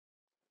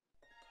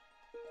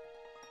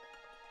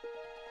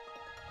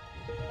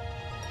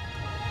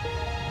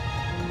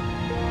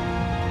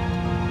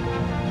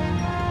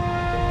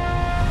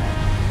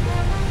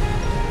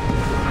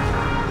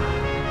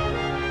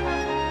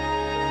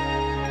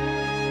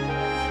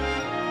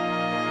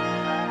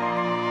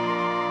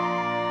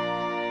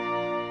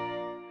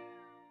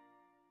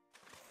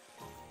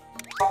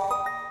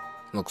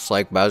Looks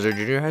like Bowser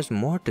Jr. has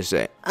more to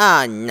say.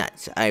 Ah,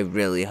 nuts. I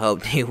really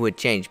hoped he would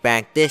change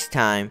back this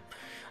time.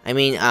 I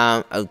mean,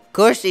 of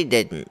course he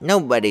didn't.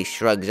 Nobody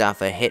shrugs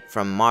off a hit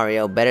from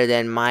Mario better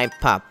than my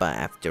papa,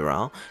 after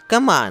all.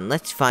 Come on,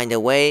 let's find a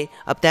way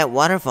up that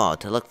waterfall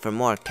to look for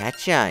more cat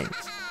shines.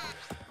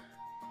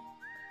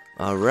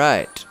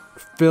 Alright.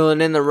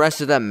 Filling in the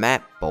rest of the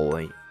map,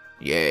 boy.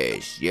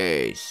 Yes,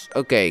 yes.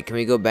 Okay, can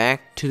we go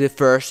back to the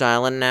first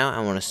island now?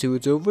 I want to see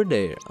what's over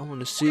there.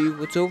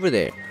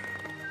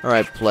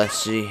 Alright,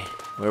 Plessy.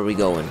 Where are we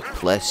going?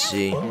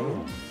 Plessy.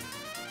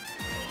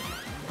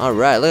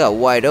 Alright, look how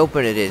wide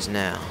open it is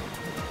now.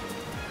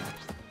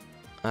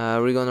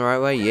 Are we going the right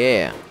way?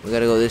 Yeah. We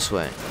gotta go this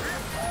way.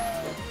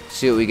 Let's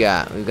see what we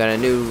got. We've got a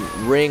new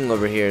ring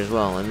over here as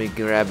well. Let me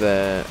grab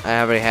a...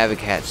 I already have a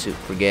cat suit.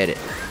 Forget it.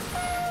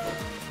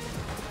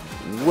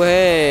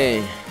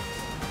 Way.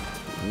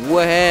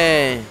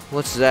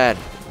 What's that?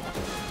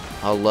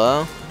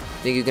 Hello?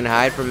 Think you can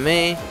hide from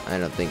me? I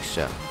don't think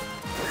so.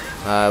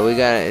 We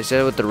got... Is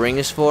that what the ring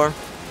is for?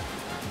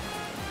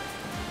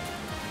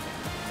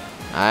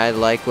 I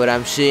like what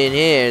I'm seeing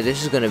here.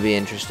 This is gonna be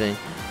interesting.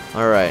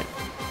 Alright.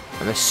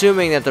 I'm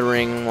assuming that the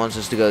ring wants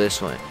us to go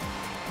this way.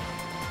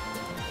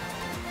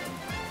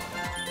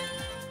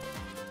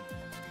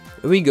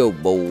 Here we go,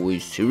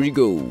 boys. Here we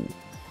go.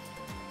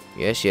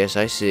 Yes,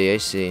 I see.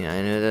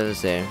 I knew that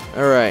was there.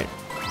 Alright.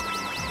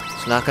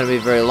 It's not gonna be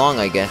very long,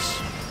 I guess.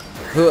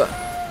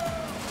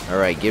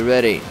 Alright, get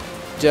ready.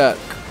 Duck.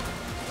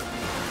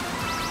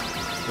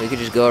 We could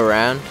just go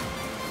around.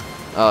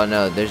 Oh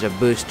no, there's a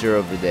booster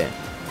over there.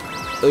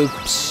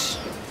 Oops.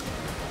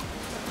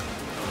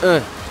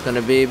 It's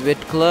gonna be a bit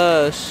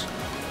close.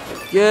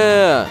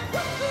 Yeah.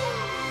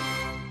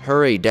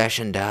 Hurry, dash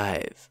and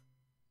dive.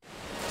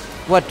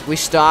 What? We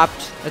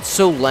stopped? That's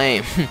so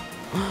lame.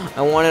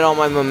 I wanted all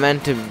my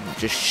momentum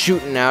just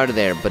shooting out of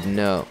there, but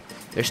no.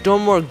 There's still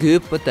more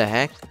goop. What the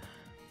heck?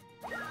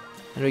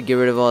 How do we get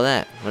rid of all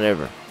that?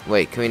 Whatever.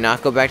 Wait, can we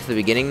not go back to the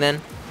beginning then?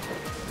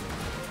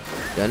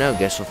 Don't know.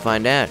 Guess we'll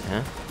find out,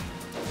 huh?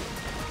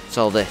 What's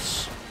all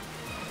this?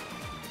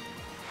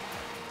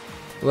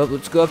 Well,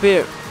 let's go up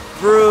here.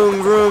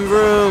 Vroom, vroom,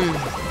 vroom.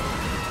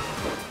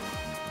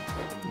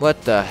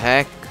 What the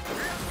heck?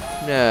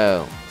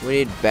 No. We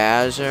need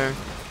Bowser.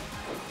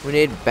 We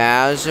need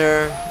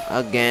Bowser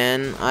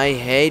again. I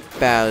hate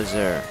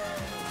Bowser.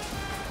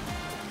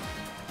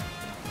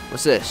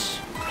 What's this?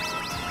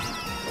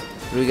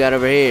 What do we got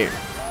over here?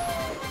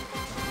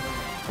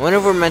 I wonder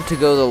if we're meant to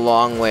go the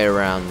long way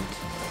around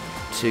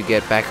to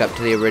get back up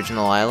to the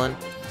original island.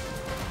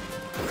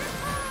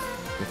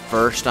 The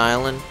first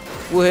island.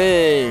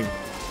 Way.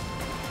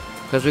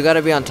 Because we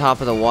gotta be on top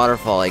of the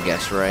waterfall, I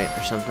guess, right?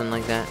 Or something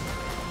like that.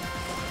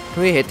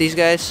 Can we hit these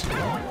guys?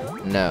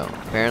 No.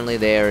 Apparently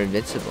they are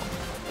invincible.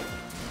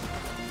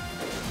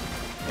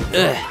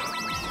 Ugh.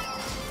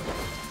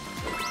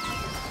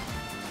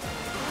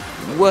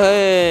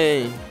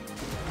 Way.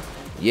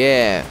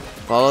 Yeah.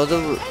 Follow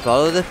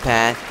the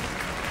path.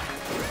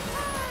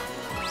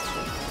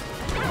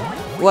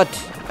 What?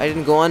 I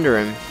didn't go under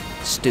him.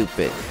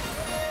 Stupid.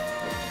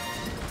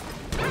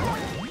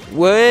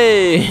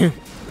 Way.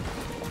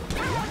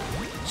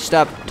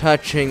 Stop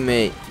touching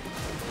me.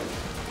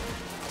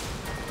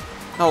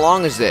 How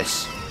long is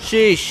this?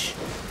 Sheesh.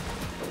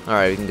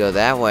 Alright, we can go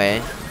that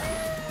way.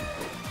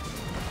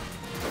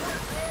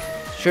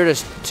 Sure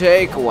does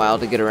take a while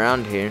to get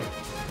around here.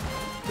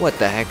 What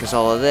the heck is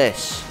all of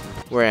this?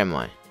 Where am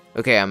I?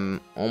 Okay, I'm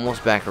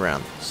almost back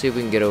around. Let's see if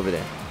we can get over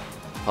there.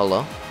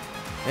 Hello?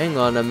 Hang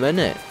on a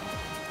minute.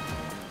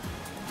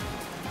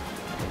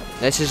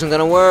 This isn't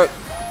gonna work.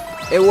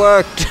 It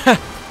worked!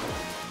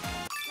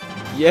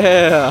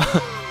 Yeah!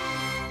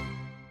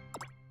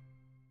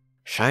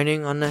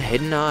 Shining on the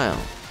hidden isle.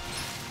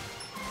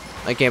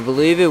 I can't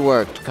believe it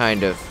worked,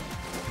 kind of.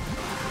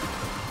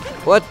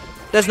 What?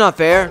 That's not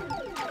fair.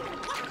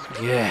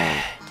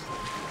 Yeah.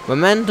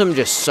 Momentum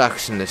just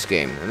sucks in this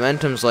game.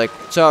 Momentum's like,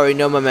 sorry,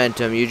 no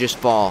momentum, you just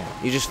fall.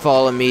 You just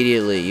fall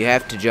immediately. You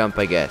have to jump,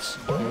 I guess.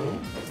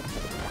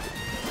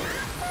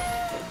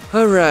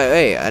 Alright,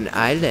 hey, an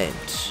island.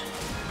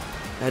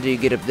 How do you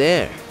get up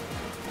there?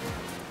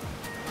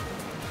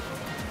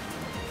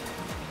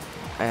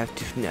 I have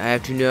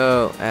to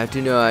know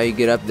how you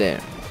get up there.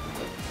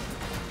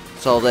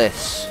 What's all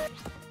this?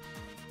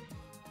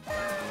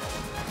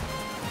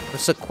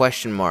 What's a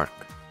question mark?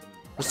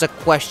 What's a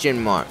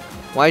question mark?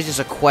 Why is this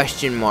a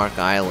question mark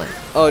island?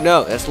 Oh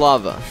no, that's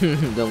lava.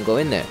 Don't go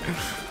in there.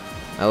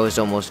 That was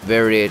almost a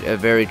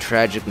very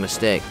tragic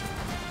mistake.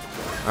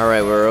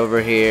 Alright, we're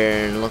over here,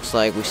 and it looks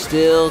like we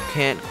still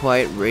can't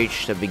quite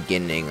reach the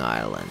beginning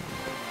island.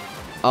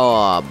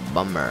 Oh,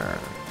 bummer.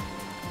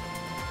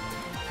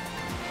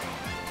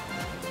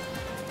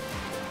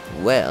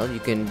 Well, you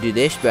can do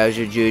this,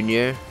 Bowser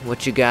Jr.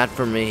 What you got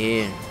for me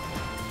here?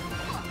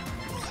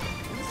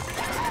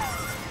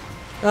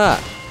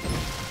 Ah!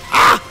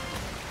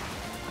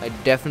 I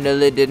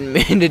definitely didn't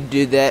mean to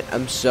do that.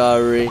 I'm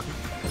sorry.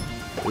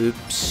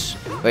 Oops.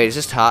 Wait, is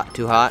this hot?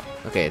 Too hot?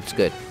 Okay, it's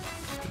good.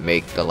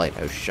 Make the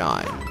lighthouse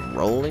shine.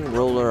 Rolling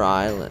Roller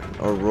Island.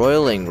 Or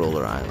Roiling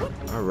Roller Island.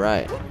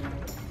 Alright.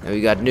 And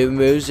we got new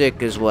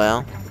music as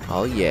well.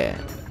 Oh, yeah.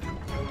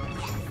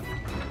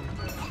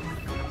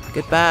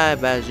 Goodbye,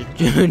 Bowser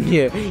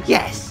Jr.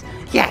 Yes!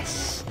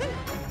 Yes!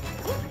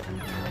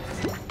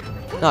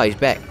 Oh, he's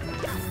back.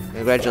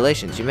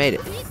 Congratulations, you made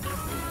it.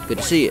 Good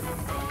to see you.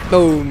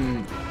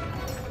 Boom!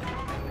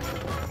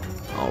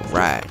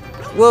 Alright.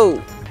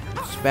 Whoa!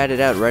 Spat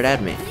it out right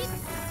at me.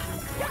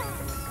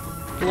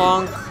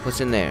 Plonk. What's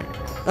in there?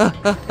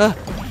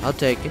 I'll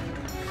take it.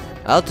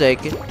 I'll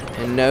take it.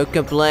 And no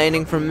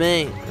complaining from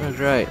me. That's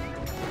right.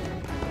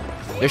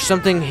 There's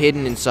something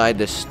hidden inside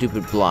this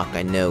stupid block.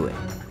 I know it.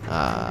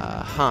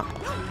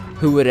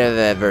 Who would have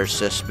ever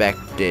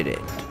suspected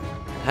it?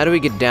 How do we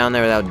get down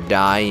there without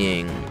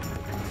dying?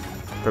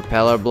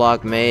 Propeller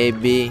block,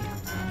 maybe.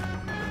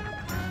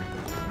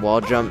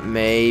 Wall jump,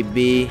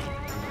 maybe.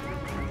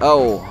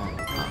 Oh,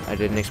 I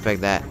didn't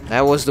expect that.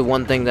 That was the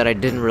one thing that I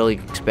didn't really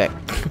expect.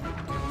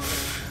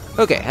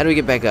 Okay, how do we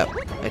get back up?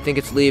 I think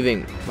it's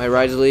leaving. My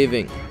ride's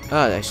leaving.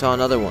 Ah, I saw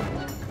another one.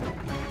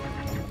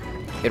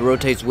 It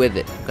rotates with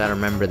it. Gotta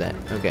remember that.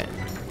 Okay.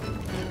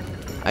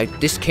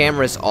 This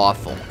camera's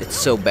awful. It's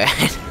so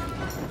bad.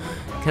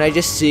 Can I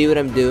just see what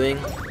I'm doing?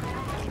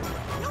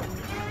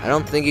 I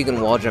don't think you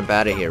can wall jump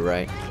out of here,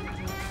 right?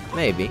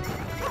 Maybe.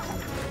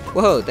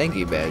 Whoa, thank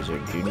you, Bowser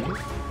Jr.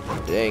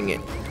 Dang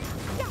it.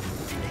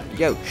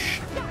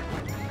 Youch.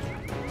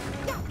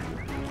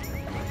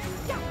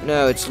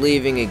 No, it's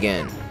leaving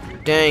again.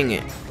 Dang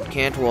it.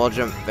 Can't wall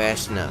jump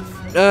fast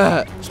enough.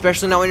 Ugh,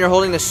 especially not when you're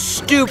holding the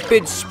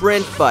stupid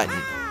sprint button.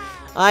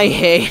 I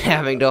hate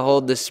having to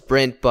hold the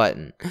sprint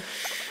button.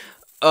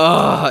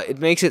 Ugh, it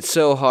makes it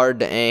so hard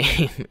to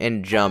aim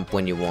and jump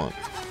when you want.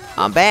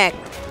 I'm back.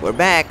 We're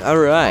back.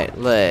 Alright,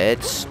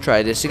 let's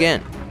try this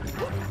again.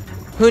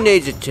 Who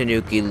needs a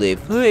Tanuki leaf?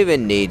 Who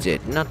even needs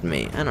it? Not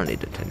me. I don't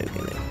need a Tanuki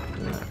leaf.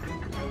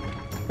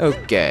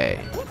 Okay.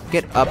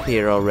 Get up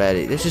here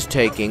already. This is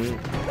taking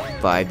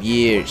 5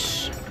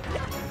 years.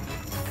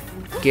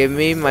 Give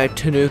me my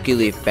Tanuki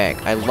leaf back.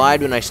 I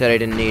lied when I said I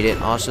didn't need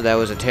it. Also, that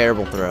was a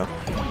terrible throw.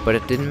 But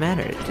it didn't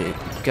matter.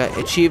 It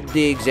achieved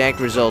the exact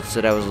results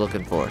that I was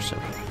looking for. So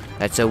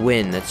that's a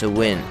win. That's a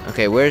win.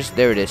 Okay,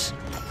 there it is.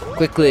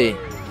 Quickly.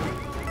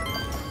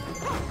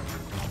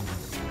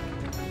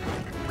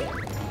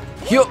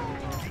 Yo!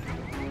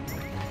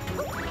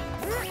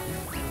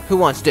 Who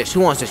wants this?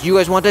 Who wants this? You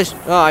guys want this?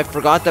 Oh, I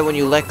forgot that when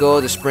you let go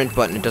of the sprint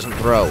button, it doesn't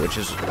throw, which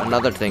is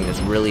another thing that's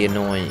really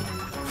annoying.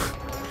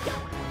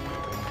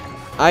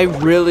 I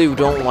really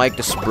don't like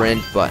the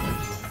sprint button.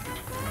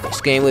 This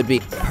game would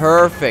be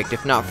perfect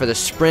if not for the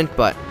sprint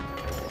button.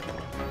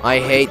 I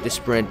hate the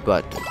sprint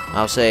button.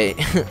 I'll say,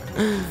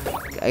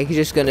 I'm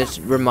just gonna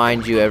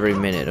remind you every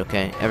minute,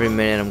 okay? Every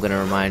minute I'm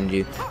gonna remind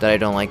you that I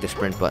don't like the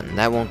sprint button.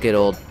 That won't get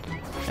old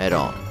at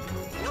all.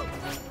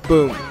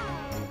 Boom.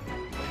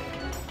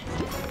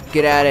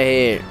 Get out of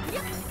here.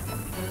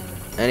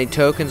 Any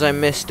tokens I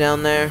missed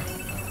down there?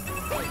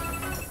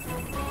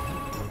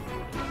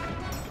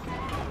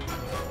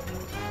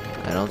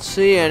 I don't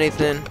see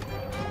anything.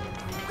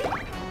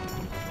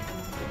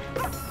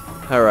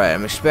 Alright,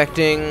 I'm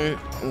expecting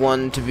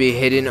one to be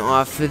hidden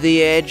off of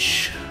the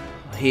edge.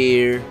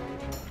 Here.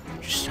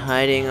 Just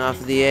hiding off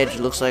of the edge.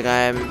 Looks like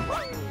I'm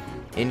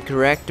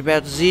incorrect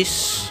about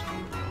this.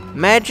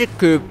 Magic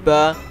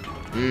Koopa.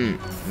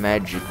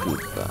 Magic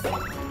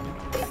Koopa.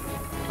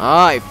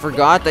 Ah, I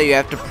forgot that you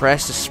have to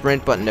press the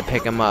sprint button to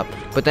pick him up.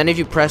 But then if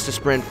you press the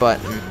sprint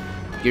button,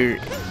 your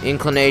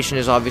inclination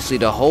is obviously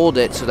to hold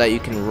it so that you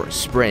can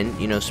sprint,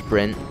 you know,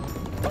 sprint.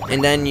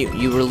 And then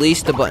you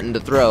release the button to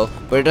throw,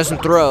 but it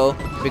doesn't throw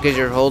because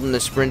you're holding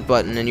the sprint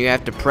button and you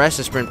have to press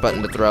the sprint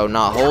button to throw,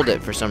 not hold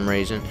it for some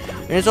reason.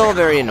 And it's all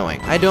very annoying.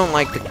 I don't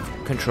like the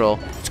control.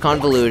 It's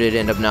convoluted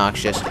and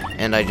obnoxious,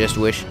 and I just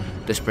wish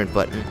the sprint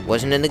button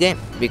wasn't in the game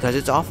because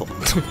it's awful.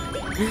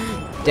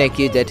 Thank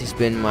you, that has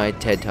been my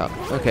TED Talk.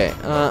 Okay,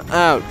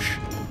 ouch.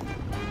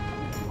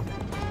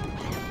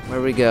 Where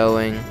are we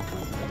going?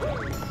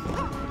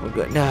 We're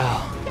good.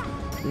 No.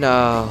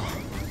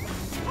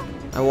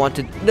 I want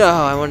to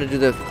do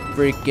the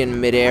freaking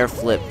mid-air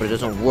flip, but it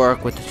doesn't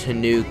work with the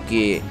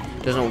Tanuki.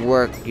 It doesn't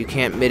work. You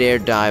can't mid-air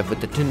dive with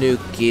the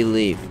Tanuki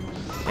leaf.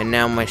 And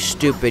now my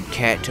stupid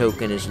cat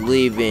token is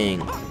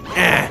leaving.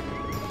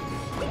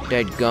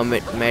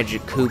 Dadgummit,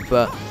 Magic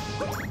Koopa.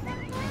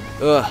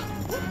 Ugh.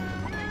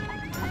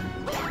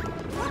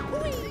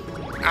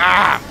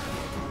 Ah!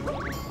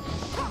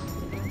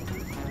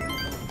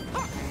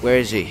 Where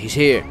is he? He's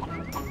here.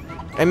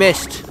 I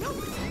missed.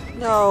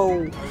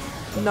 No.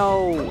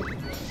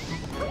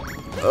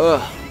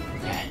 Ugh.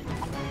 Okay.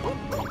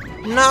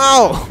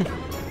 No!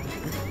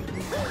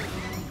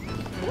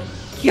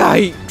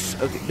 Yikes!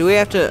 Okay, do we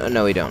have to?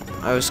 No, we don't.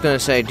 I was gonna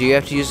say, do you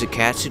have to use the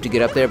cat suit to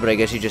get up there? But I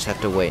guess you just have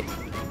to wait.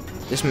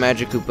 This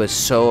Magic Koopa is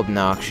so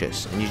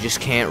obnoxious, and you just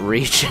can't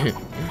reach it.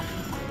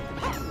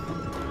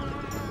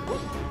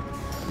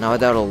 Not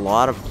without a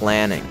lot of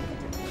planning.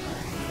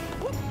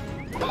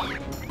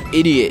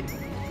 Idiot.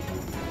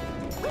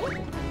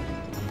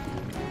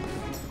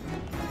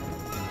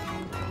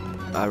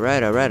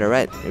 Alright, alright,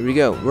 alright. Here we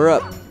go. We're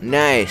up.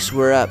 Nice.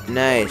 We're up.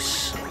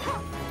 Nice.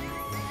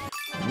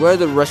 Where are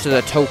the rest of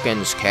the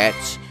tokens,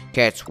 cats?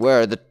 Cats,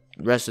 where are the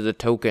rest of the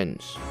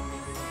tokens?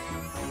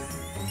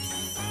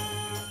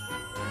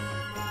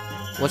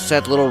 What's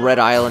that little red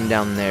island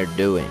down there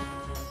doing?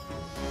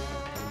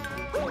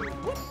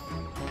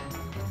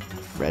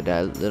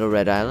 Little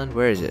red island?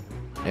 Where is it?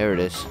 There it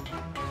is.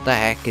 The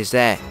heck is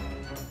that?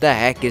 The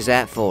heck is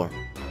that for?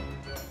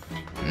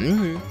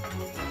 I'm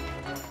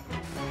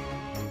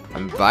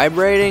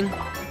vibrating?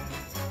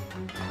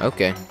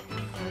 Okay.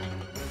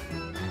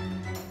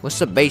 What's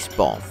the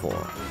baseball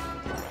for?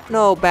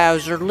 No,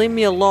 Bowser, leave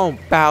me alone,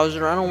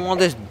 Bowser. I don't want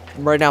this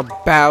right now,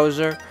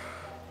 Bowser.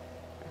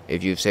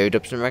 If you've saved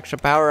up some extra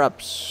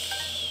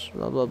power-ups,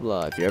 blah, blah,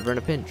 blah. If you're ever in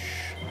a pinch.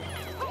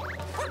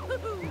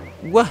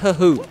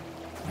 Wahoo!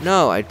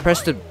 No, I tried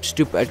to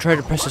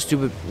press the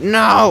stupid...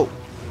 No!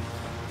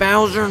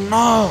 Bowser,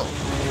 no!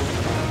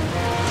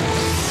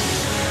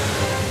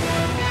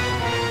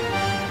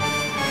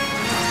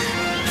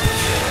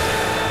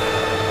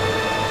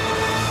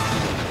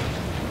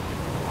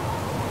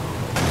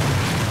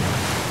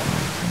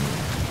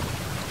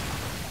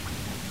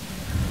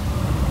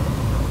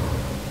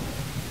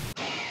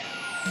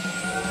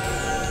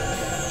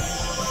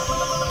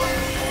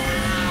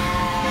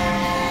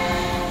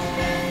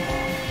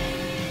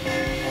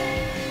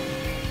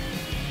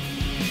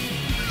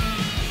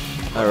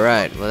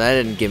 Alright, well that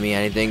didn't give me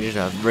anything, just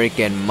a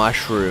freaking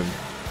mushroom.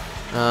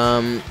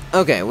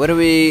 Okay, what do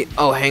we...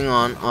 Oh, hang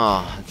on.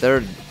 Oh,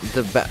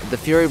 the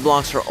Fury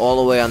blocks are all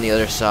the way on the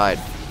other side.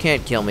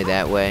 Can't kill me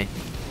that way.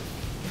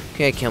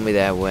 Can't kill me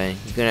that way.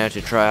 You're gonna have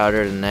to try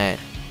harder than that.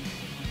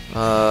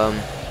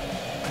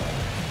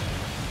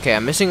 Okay,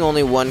 I'm missing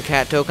only one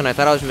cat token. I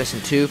thought I was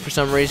missing two for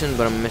some reason,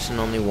 but I'm missing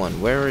only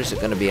one. Where is it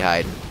gonna be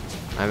hiding?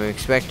 I'm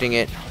expecting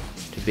it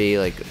to be,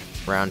 like,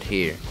 around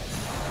here.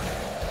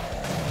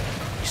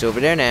 He's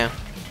over there now.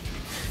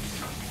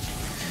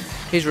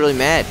 He's really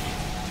mad.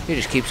 He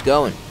just keeps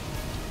going.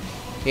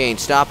 He ain't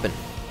stopping.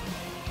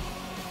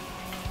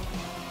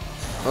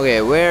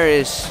 Okay, where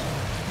is...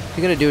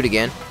 he gonna do it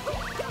again?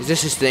 Is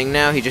this his thing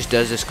now? He just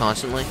does this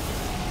constantly?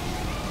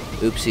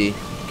 Oopsie.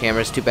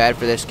 Camera's too bad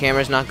for this.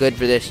 Camera's not good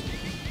for this.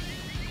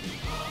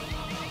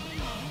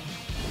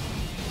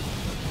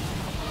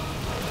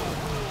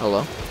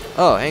 Hello?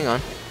 Oh, hang on.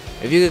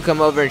 If you could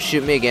come over and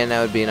shoot me again,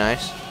 that would be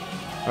nice.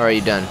 Or are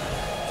you done?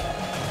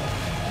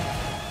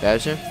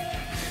 Bowser?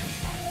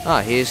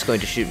 Ah, he is going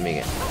to shoot me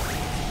again.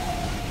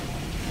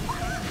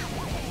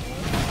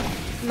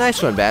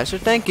 Nice one, Bowser.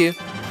 Thank you.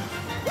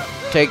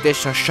 Take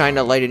this to shine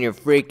a light in your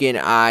freaking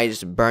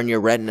eyes, burn your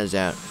retinas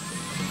out.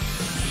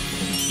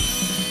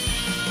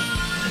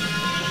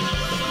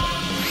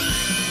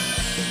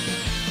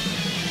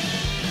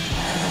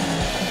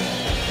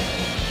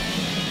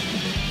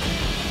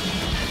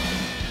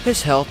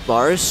 His health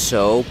bar is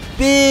so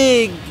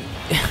big.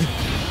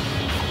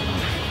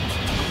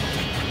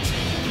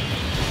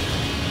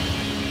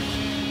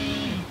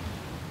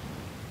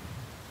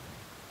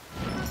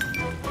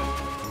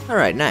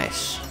 Alright,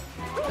 nice.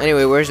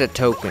 Anyway, where's that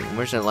token?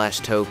 Where's that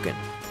last token?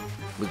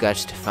 We got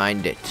to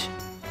find it.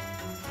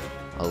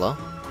 Hello?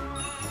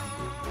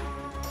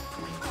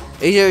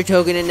 Is there a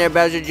token in there,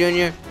 Bowser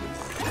Jr.?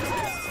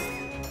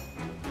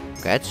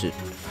 That's it.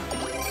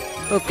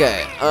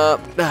 Okay,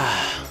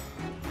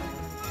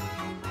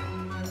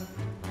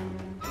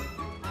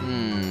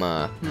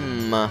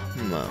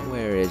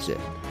 where is it?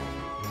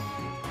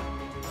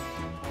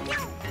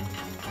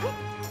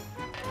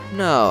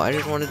 No, I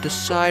just wanted to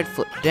side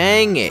flip.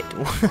 Dang it!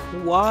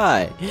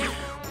 Why?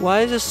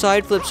 Why is a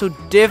side flip so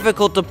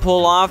difficult to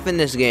pull off in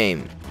this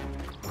game?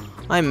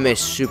 I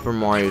miss Super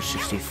Mario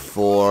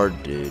 64,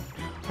 dude.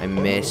 I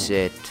miss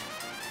it.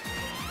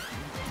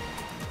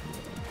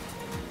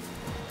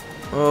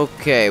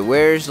 Okay,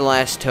 where's the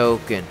last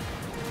token?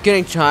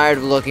 Getting tired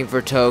of looking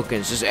for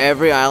tokens. Does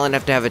every island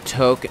have to have a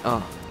token?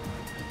 Oh.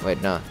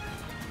 Wait, no.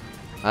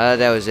 I thought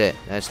that was it.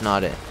 That's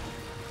not it.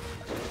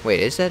 Wait,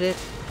 is that it?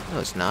 No,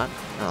 it's not.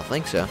 I don't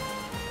think so.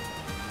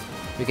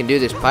 We can do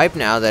this pipe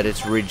now that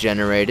it's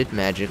regenerated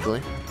magically.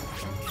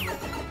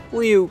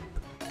 Whew.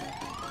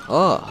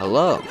 Oh,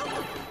 hello.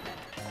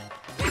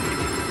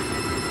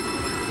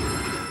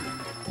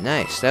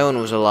 Nice. That one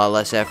was a lot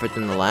less effort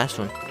than the last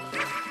one.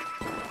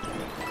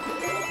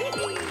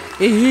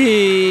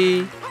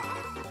 Hee.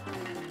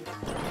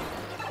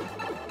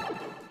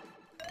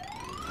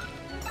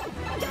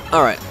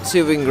 Alright, let's see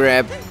if we can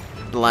grab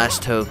the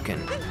last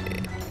token.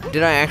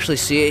 Did I actually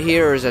see it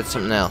here, or is that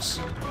something else?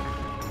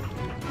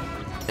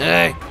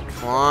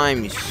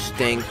 Climb, you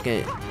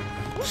stinking...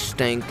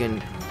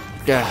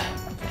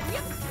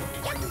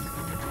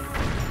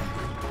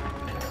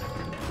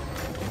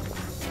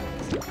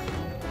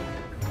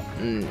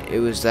 It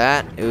was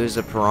that? It was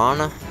the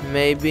piranha,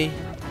 maybe?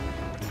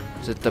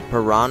 Is it the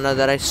piranha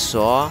that I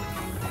saw?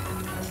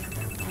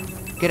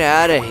 Get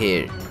out of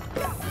here.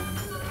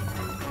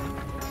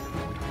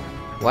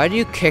 Why do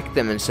you kick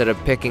them instead of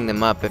picking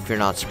them up if you're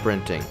not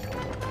sprinting?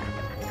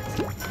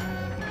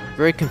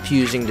 Very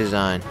confusing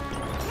design.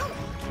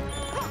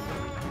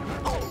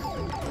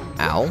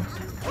 Ow.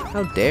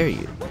 How dare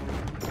you?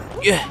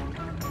 Yeah.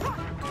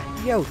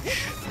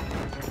 Youch.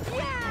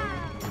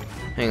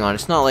 Hang on,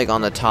 it's not like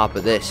on the top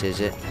of this,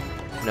 is it?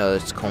 No,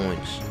 that's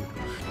coins.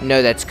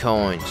 No, that's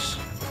coins.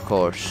 Of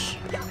course.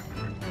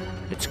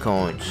 It's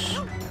coins.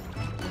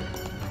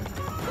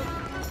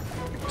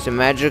 Is the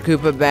Magic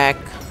Koopa back?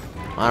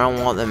 I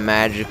don't want the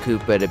Magic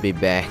Koopa to be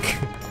back.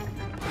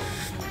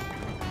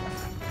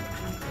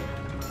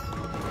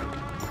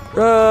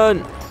 Run!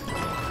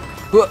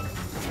 Whoa.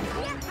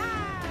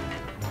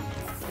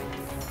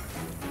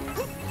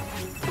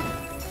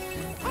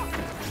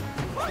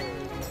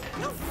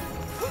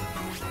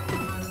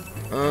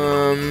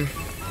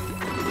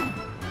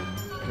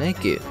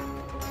 Thank you.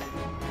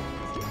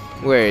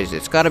 Where is it?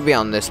 It's gotta be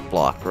on this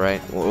block, right?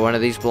 One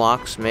of these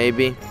blocks,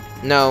 maybe?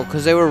 No,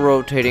 because they were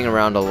rotating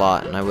around a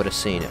lot, and I would have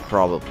seen it,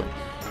 probably.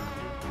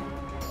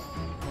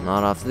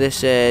 Not off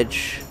this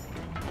edge.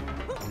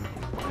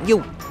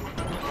 Yo!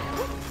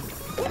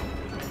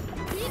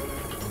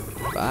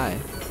 Bye.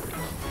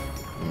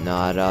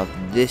 Not off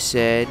this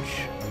edge.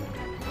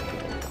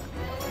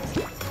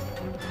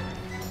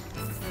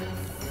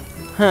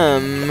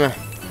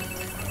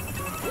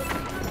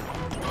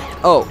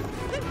 Oh.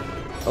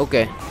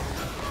 Okay.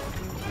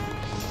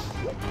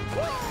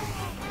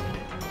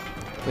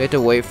 We have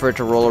to wait for it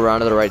to roll around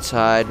to the right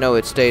side. No,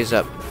 it stays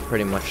up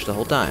pretty much the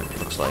whole time, it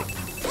looks like.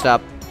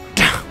 Stop.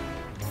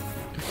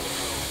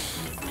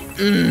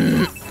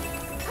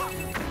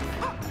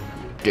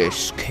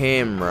 This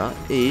camera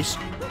is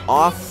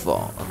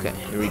awful. Okay,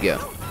 here we go.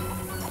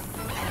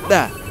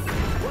 There.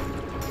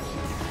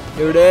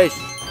 Here it is.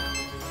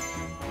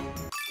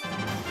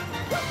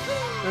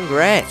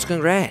 Congrats,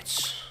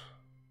 congrats.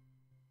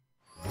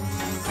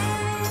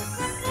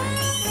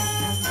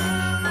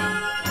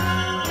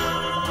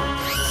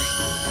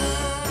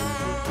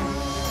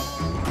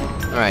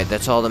 Alright,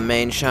 that's all the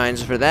main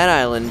shines for that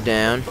island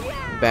down.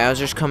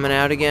 Bowser's coming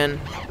out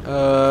again.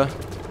 Can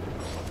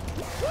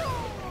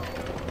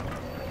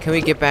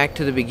we get back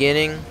to the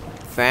beginning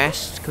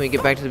fast? Can we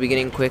get back to the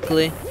beginning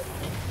quickly?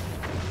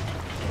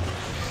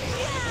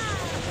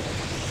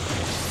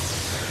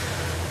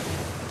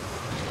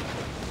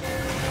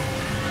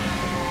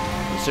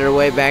 Is there a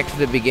way back to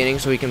the beginning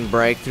so we can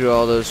break through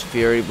all those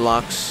fury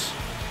blocks?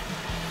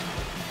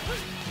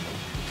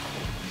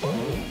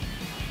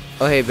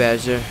 Oh, hey,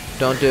 Bowser.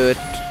 Don't do it.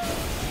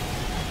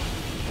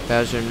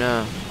 Bowser,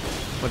 no.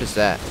 What is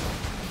that?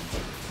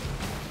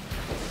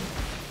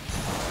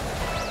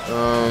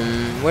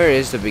 Where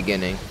is the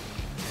beginning?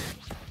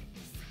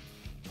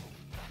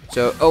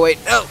 So, oh wait,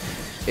 no!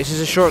 This is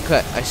a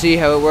shortcut. I see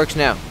how it works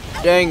now.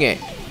 Dang it.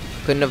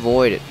 Couldn't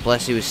avoid it.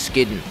 Plus, he was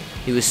skidding.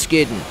 He was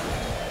skidding.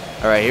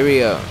 Alright, here we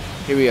go.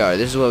 Here we are.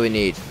 This is what we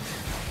need.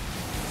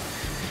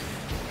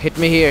 Hit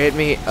me here, hit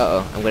me here.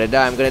 Uh-oh. I'm gonna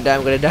die, I'm gonna die,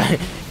 I'm gonna die.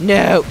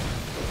 No!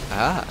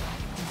 Ah.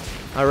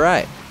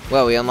 Alright.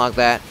 Well, we unlocked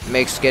that.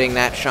 Makes getting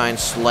that shine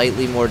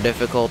slightly more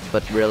difficult,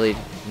 but really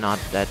not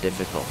that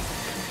difficult.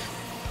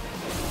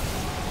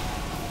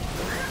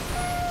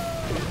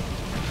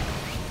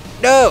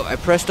 No! I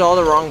pressed all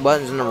the wrong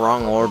buttons in the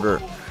wrong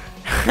order.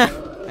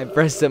 I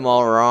pressed them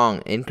all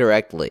wrong,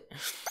 incorrectly.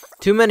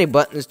 Too many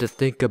buttons to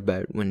think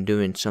about when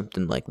doing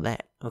something like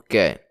that.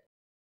 Okay.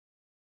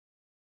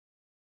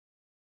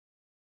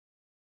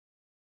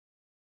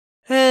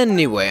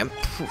 Anyway,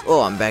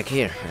 I'm back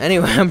here.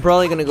 Anyway, I'm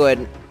probably gonna go ahead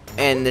and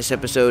end this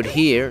episode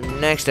here.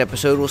 Next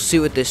episode, we'll see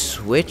what this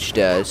switch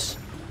does.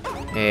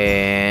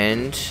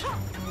 And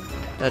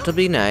that'll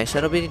be nice.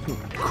 That'll be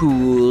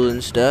cool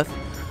and stuff.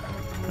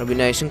 It'll be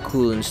nice and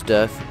cool and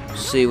stuff.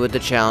 See what the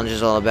challenge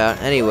is all about.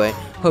 Anyway,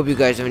 hope you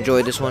guys have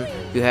enjoyed this one.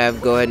 If you have,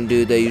 go ahead and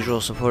do the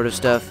usual supportive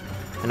stuff.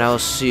 And I will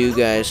see you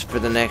guys for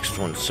the next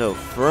one. So,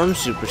 from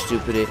Super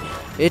Stupid,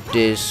 it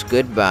is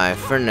goodbye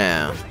for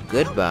now.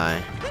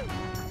 Goodbye.